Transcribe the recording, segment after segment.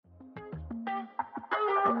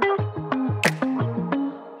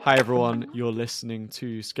Hi everyone, you're listening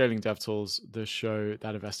to Scaling DevTools, the show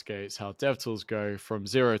that investigates how DevTools go from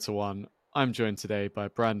 0 to 1. I'm joined today by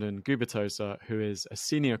Brandon Gubitosa, who is a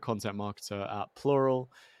senior content marketer at Plural.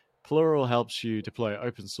 Plural helps you deploy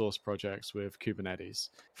open source projects with Kubernetes.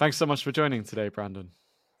 Thanks so much for joining today, Brandon.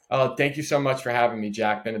 Oh, thank you so much for having me,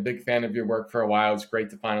 Jack. Been a big fan of your work for a while. It's great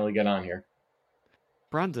to finally get on here.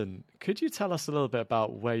 Brandon, could you tell us a little bit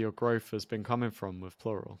about where your growth has been coming from with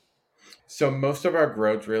Plural? So most of our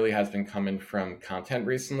growth really has been coming from content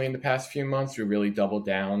recently in the past few months. We really doubled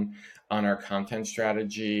down on our content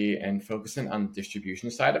strategy and focusing on the distribution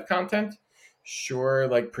side of content. Sure,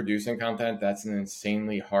 like producing content, that's an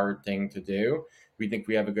insanely hard thing to do. We think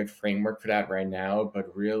we have a good framework for that right now,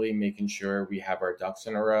 but really making sure we have our ducks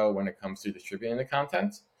in a row when it comes to distributing the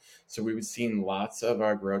content. So we have seen lots of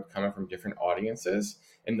our growth coming from different audiences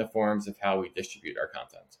in the forms of how we distribute our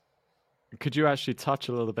content. Could you actually touch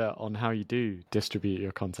a little bit on how you do distribute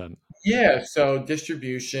your content? Yeah, so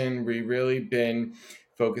distribution, we really been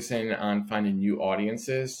focusing on finding new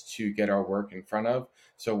audiences to get our work in front of.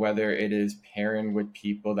 So whether it is pairing with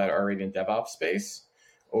people that are already in DevOps space,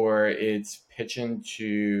 or it's pitching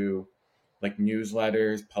to like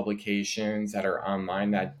newsletters, publications that are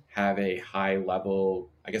online that have a high level,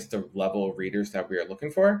 I guess the level of readers that we are looking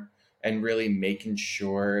for, and really making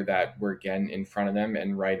sure that we're getting in front of them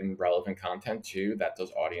and writing relevant content too that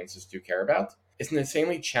those audiences do care about. It's an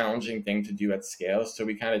insanely challenging thing to do at scale. So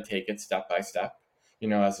we kind of take it step by step.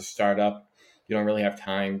 As a startup, you don't really have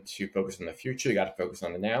time to focus on the future. You got to focus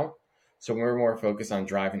on the now. So we're more focused on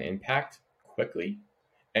driving impact quickly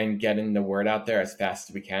and getting the word out there as fast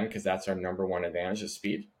as we can, because that's our number one advantage is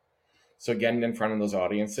speed. So getting in front of those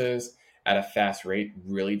audiences at a fast rate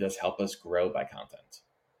really does help us grow by content.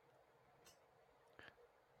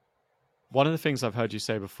 One of the things I've heard you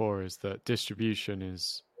say before is that distribution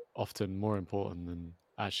is often more important than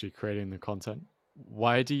actually creating the content.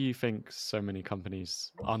 Why do you think so many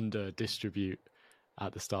companies under distribute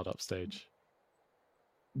at the startup stage?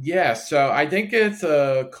 Yeah, so I think it's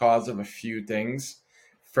a cause of a few things.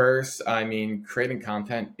 First, I mean, creating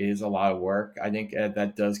content is a lot of work. I think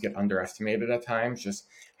that does get underestimated at times, just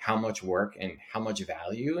how much work and how much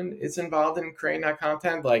value is involved in creating that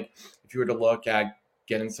content. Like, if you were to look at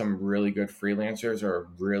getting some really good freelancers or a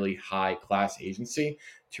really high class agency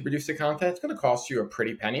to produce the content, it's going to cost you a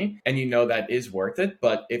pretty penny. And you know that is worth it.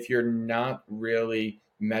 But if you're not really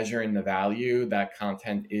measuring the value that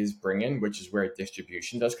content is bringing, which is where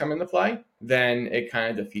distribution does come into play, then it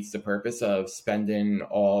kind of defeats the purpose of spending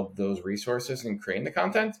all of those resources and creating the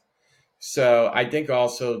content. So I think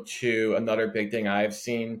also too, another big thing I've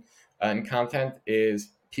seen in content is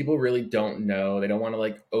people really don't know. They don't want to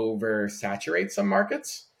like oversaturate some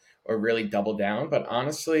markets or really double down. But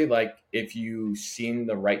honestly, like if you've seen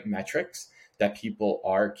the right metrics that people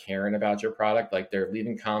are caring about your product, like they're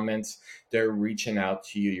leaving comments, they're reaching out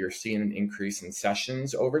to you, you're seeing an increase in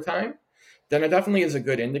sessions over time, then it definitely is a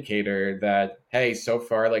good indicator that, hey, so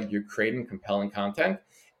far, like you're creating compelling content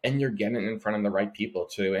and you're getting in front of the right people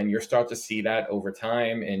too. And you'll start to see that over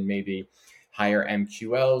time and maybe higher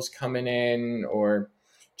MQLs coming in or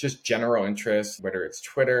just general interest, whether it's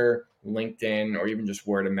Twitter, LinkedIn, or even just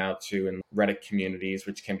word of mouth too, and Reddit communities,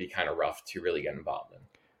 which can be kind of rough to really get involved in.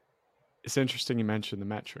 It's interesting you mentioned the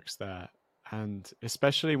metrics there, and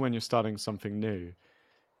especially when you're starting something new.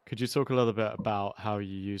 Could you talk a little bit about how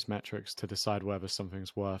you use metrics to decide whether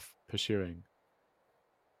something's worth pursuing?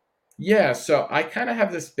 Yeah, so I kind of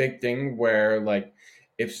have this big thing where like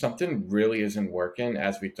if something really isn't working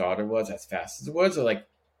as we thought it was, as fast as it was, like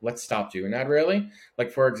let's stop doing that really.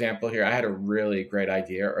 Like for example, here I had a really great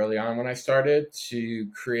idea early on when I started to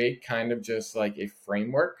create kind of just like a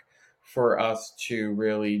framework for us to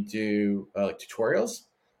really do like tutorials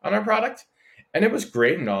on our product. And it was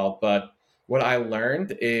great and all, but what I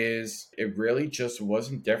learned is it really just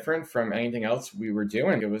wasn't different from anything else we were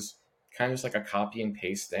doing. It was kind of just like a copy and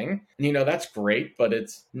paste thing. And, that's great, but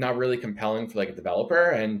it's not really compelling for like a developer.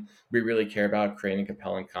 And we really care about creating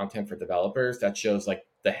compelling content for developers that shows like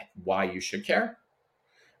the why you should care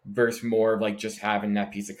versus more of like just having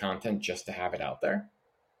that piece of content just to have it out there.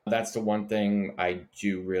 That's the one thing I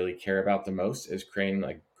do really care about the most is creating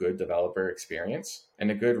like good developer experience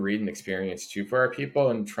and a good reading experience too for our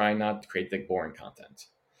people and try not to create like boring content.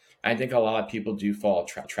 I think a lot of people do fall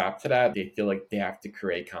trapped to that. They feel like they have to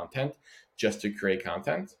create content just to create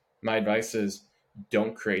content. My advice is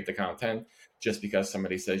don't create the content just because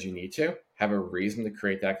somebody says you need to. Have a reason to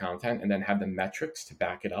create that content and then have the metrics to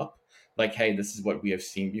back it up. Like, hey, this is what we have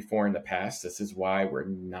seen before in the past. This is why we're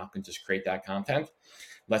not going to just create that content.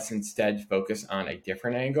 Let's instead focus on a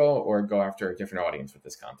different angle or go after a different audience with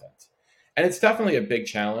this content. And it's definitely a big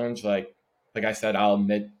challenge. Like I said, I'll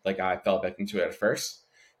admit, like I fell back into it at first.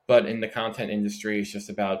 But in the content industry, it's just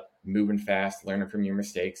about moving fast, learning from your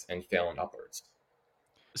mistakes, and failing upwards.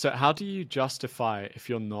 So, how do you justify if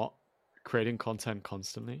you're not creating content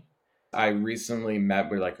constantly? I recently met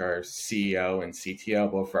with like our CEO and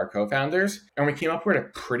CTO, both of our co-founders, and we came up with a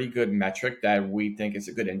pretty good metric that we think is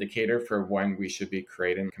a good indicator for when we should be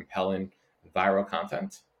creating compelling viral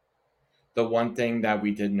content. The one thing that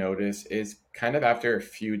we did notice is kind of after a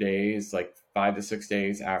few days, like 5 to 6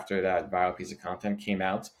 days after that viral piece of content came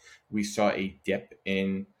out, we saw a dip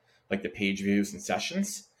in like the page views and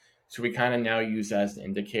sessions. So we kind of now use that as an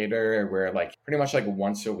indicator where like pretty much like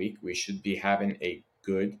once a week we should be having a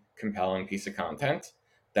good, compelling piece of content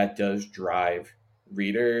that does drive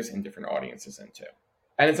readers and different audiences into.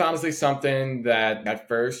 And it's honestly something that at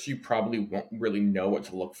first you probably won't really know what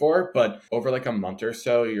to look for, but over like a month or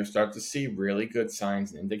so, you'll start to see really good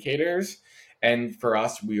signs and indicators. And for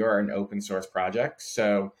us, we are an open source project.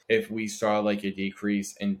 So if we saw like a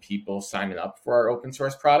decrease in people signing up for our open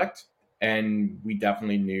source product, and we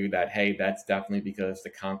definitely knew that, hey, that's definitely because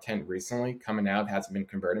the content recently coming out hasn't been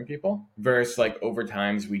converting people. Versus like over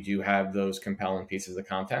times, we do have those compelling pieces of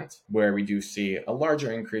content where we do see a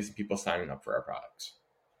larger increase in people signing up for our products.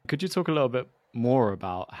 Could you talk a little bit more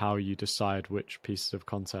about how you decide which pieces of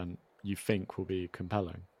content you think will be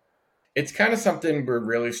compelling? It's kind of something we're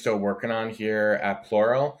really still working on here at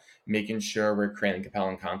Plural, making sure we're creating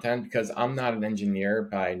compelling content because I'm not an engineer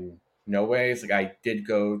by no ways. Like I did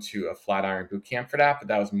go to a Flatiron boot camp for that, but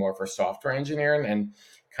that was more for software engineering and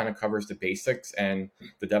kind of covers the basics. And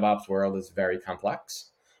the DevOps world is very complex.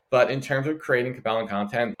 But in terms of creating compelling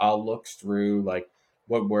content, I'll look through like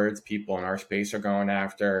what words people in our space are going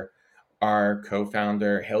after. Our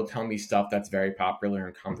co-founder, he'll tell me stuff that's very popular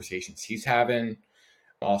in conversations he's having,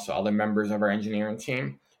 also other members of our engineering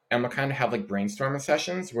team. And we'll kind of have like brainstorming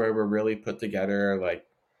sessions where we're really put together like,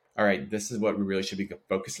 all right, this is what we really should be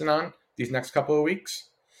focusing on these next couple of weeks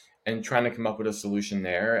and trying to come up with a solution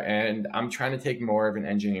there. And I'm trying to take more of an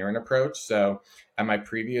engineering approach. So at my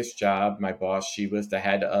previous job, my boss, she was the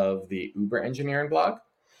head of the Uber engineering blog.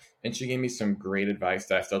 And she gave me some great advice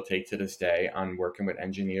that I still take to this day on working with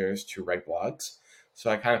engineers to write blogs.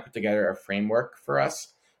 So I kind of put together a framework for us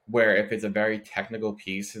where if it's a very technical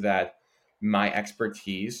piece that my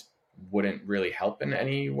expertise wouldn't really help in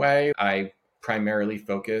any way, I primarily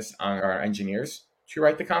focus on our engineers to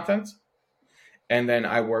write the content. And then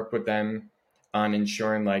I work with them on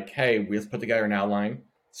ensuring like, hey, we let's put together an outline.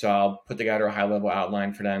 So I'll put together a high level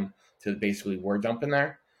outline for them to basically word dump in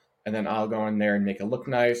there. And then I'll go in there and make it look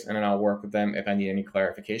nice. And then I'll work with them if I need any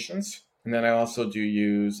clarifications. And then I also do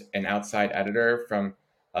use an outside editor from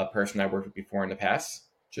a person I worked with before in the past,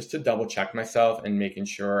 just to double check myself and making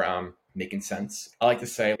sure I'm making sense. I like to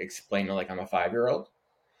say, explain it like I'm a 5-year-old.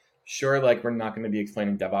 Sure, like we're not going to be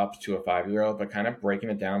explaining DevOps to a 5-year-old, but kind of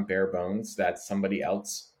breaking it down bare bones that somebody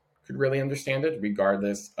else could really understand it,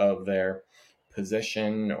 regardless of their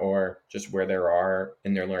position or just where they are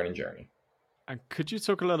in their learning journey. And could you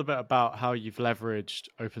talk a little bit about how you've leveraged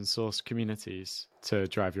open source communities to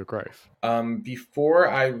drive your growth? Before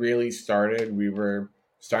I really started, we were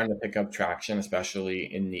starting to pick up traction,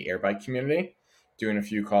 especially in the Airbike community, doing a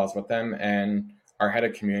few calls with them. And our head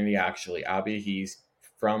of community, actually, Abby, he's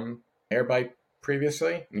from Airbike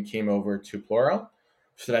previously and came over to Plural.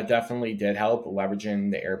 So that definitely did help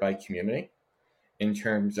leveraging the Airbike community in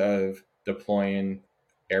terms of deploying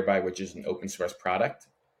Airbike, which is an open source product,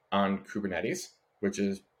 on Kubernetes, which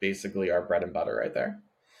is basically our bread and butter right there.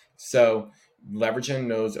 So leveraging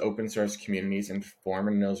those open source communities and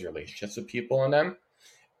forming those relationships with people in them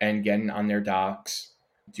and getting on their docs,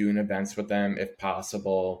 doing events with them if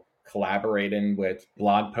possible, collaborating with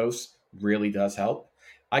blog posts really does help.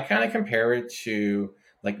 I kind of compare it to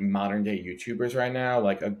like modern day YouTubers right now.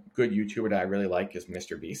 Like a good YouTuber that I really like is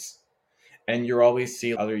Mr. Beast, and you always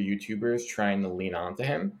see other YouTubers trying to lean onto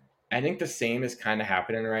him. I think the same is kind of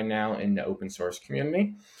happening right now in the open source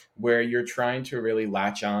community, where you're trying to really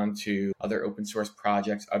latch on to other open source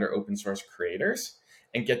projects, other open source creators,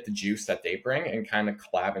 and get the juice that they bring and kind of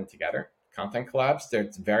collabing together. Content collabs,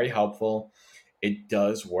 it's very helpful. It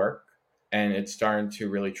does work, and it's starting to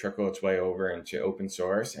really trickle its way over into open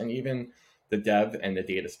source and even the dev and the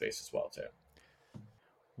data space as well too.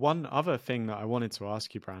 One other thing that I wanted to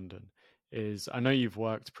ask you, Brandon, is I know you've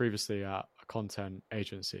worked previously at a content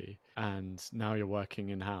agency and now you're working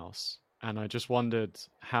in house. And I just wondered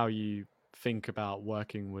how you think about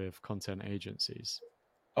working with content agencies.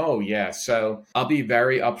 Oh, yeah. So I'll be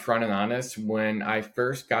very upfront and honest. When I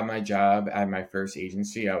first got my job at my first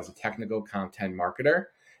agency, I was a technical content marketer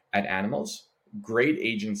at Animals. Great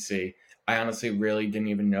agency. I honestly really didn't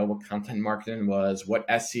even know what content marketing was, what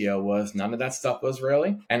SEO was. None of that stuff was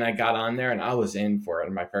really. And I got on there and I was in for it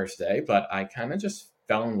on my first day, but I kind of just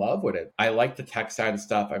fell in love with it. I like the tech side of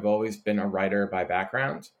stuff. I've always been a writer by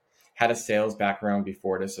background, had a sales background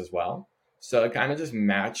before this as well. So it kind of just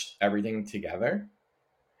matched everything together.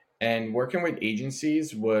 And working with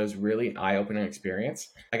agencies was really an eye-opening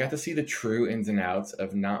experience. I got to see the true ins and outs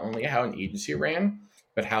of not only how an agency ran,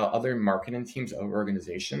 but how other marketing teams of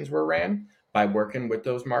organizations were ran by working with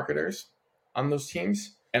those marketers on those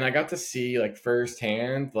teams. And I got to see like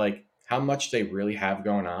firsthand like how much they really have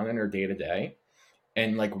going on in their day to day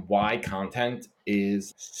and like why content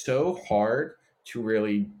is so hard to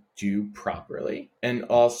really do properly and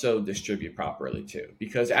also distribute properly too.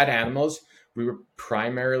 Because at Animals, we were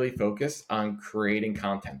primarily focused on creating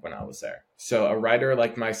content when I was there. So a writer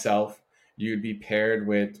like myself, you'd be paired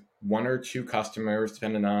with one or two customers,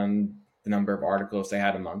 depending on the number of articles they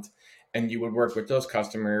had a month. And you would work with those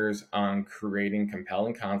customers on creating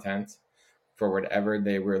compelling content for whatever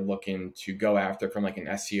they were looking to go after from like an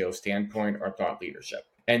SEO standpoint or thought leadership.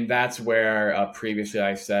 And that's where previously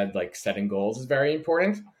I said like setting goals is very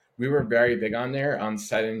important. We were very big on there on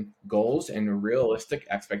setting goals and realistic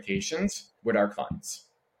expectations with our clients.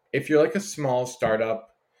 If you're like a small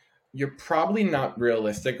startup, you're probably not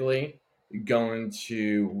realistically going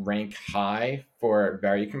to rank high for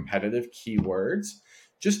very competitive keywords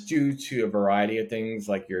just due to a variety of things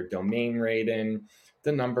like your domain rating,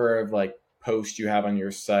 the number of like posts you have on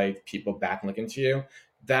your site, people backlinking to you.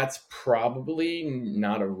 That's probably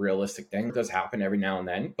not a realistic thing. It does happen every now and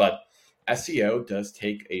then, but SEO does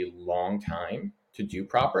take a long time to do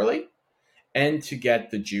properly and to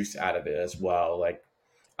get the juice out of it as well. Like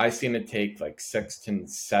I've seen it take like 6 to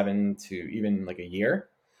 7 to even like a year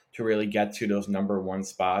to really get to those number one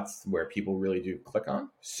spots where people really do click on.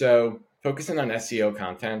 So focusing on SEO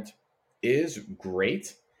content is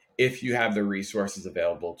great if you have the resources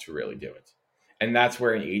available to really do it. And that's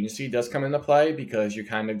where an agency does come into play because you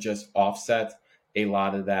kind of just offset a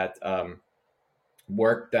lot of that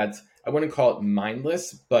work that's, I wouldn't call it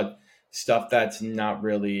mindless, but stuff that's not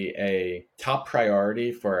really a top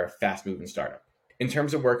priority for a fast moving startup. In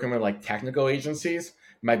terms of working with like technical agencies,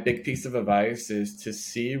 my big piece of advice is to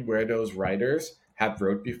see where those writers have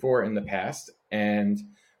wrote before in the past and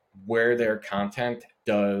where their content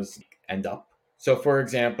does end up. So for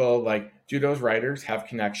example, like do those writers have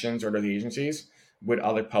connections or those agencies with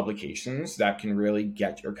other publications that can really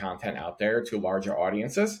get your content out there to larger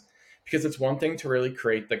audiences? Because it's one thing to really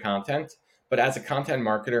create the content, but as a content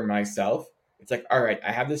marketer myself, it's like, all right,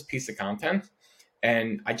 I have this piece of content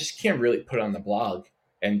and I just can't really put it on the blog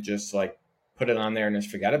and just like put it on there and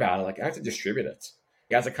just forget about it. Like I have to distribute it.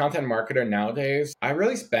 As a content marketer nowadays, I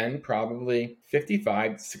really spend probably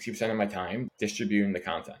 55 to 60% of my time distributing the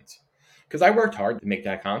content because I worked hard to make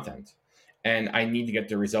that content and I need to get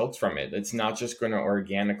the results from it. It's not just going to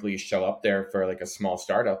organically show up there for like a small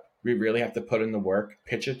startup. We really have to put in the work,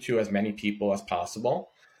 pitch it to as many people as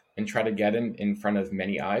possible, and try to get it in front of as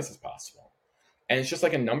many eyes as possible. And it's just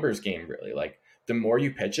like a numbers game, really. Like the more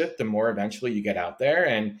you pitch it, the more eventually you get out there.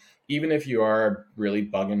 And even if you are really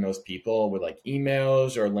bugging those people with like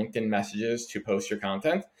emails or LinkedIn messages to post your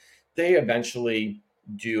content, they eventually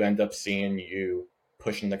do end up seeing you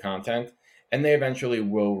pushing the content and they eventually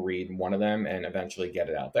will read one of them and eventually get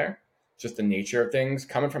it out there. Just the nature of things.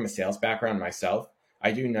 Coming from a sales background myself,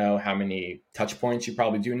 I do know how many touch points you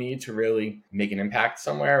probably do need to really make an impact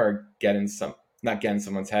somewhere or get in some, not get in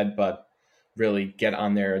someone's head, but really get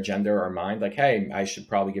on their agenda or mind. Like, hey, I should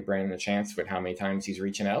probably give Brandon a chance with how many times he's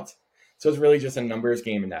reaching out. So it's really just a numbers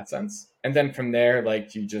game in that sense. And then from there,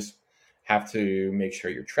 like you just have to make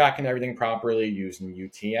sure you're tracking everything properly, using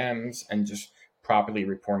UTMs, and just properly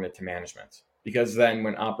reporting it to management. Because then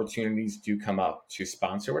when opportunities do come up to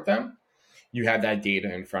sponsor with them, you have that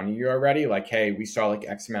data in front of you already. Like, hey, we saw like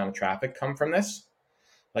X amount of traffic come from this.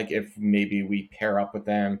 Like if maybe we pair up with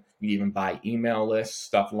them, we even buy email lists,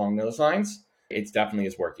 stuff along those lines. It's definitely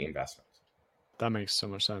is worth the investment. That makes so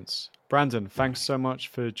much sense. Brandon, thanks so much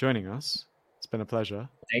for joining us. It's been a pleasure.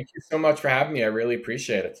 Thank you so much for having me. I really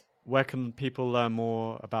appreciate it. Where can people learn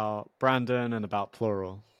more about Brandon and about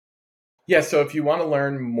Plural? Yeah, so if you want to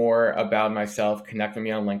learn more about myself, connect with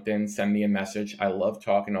me on LinkedIn, send me a message. I love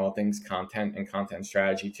talking all things content and content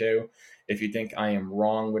strategy too. If you think I am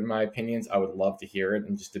wrong with my opinions, I would love to hear it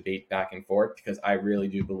and just debate back and forth because I really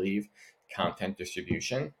do believe content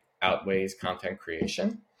distribution outweighs content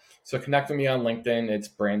creation. So connect with me on LinkedIn. It's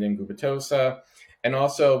Brandon Gubitosa. And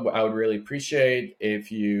also, I would really appreciate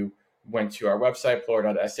if you went to our website,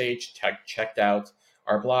 plural.sh, checked out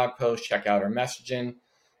our blog post, check out our messaging.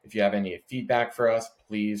 If you have any feedback for us,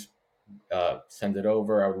 please send it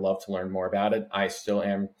over. I would love to learn more about it. I still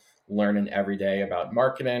am learning every day about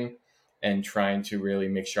marketing and trying to really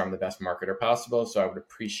make sure I'm the best marketer possible. So I would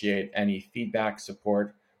appreciate any feedback,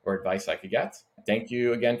 support, or advice I could get. Thank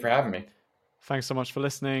you again for having me. Thanks so much for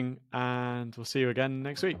listening, and we'll see you again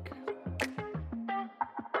next week.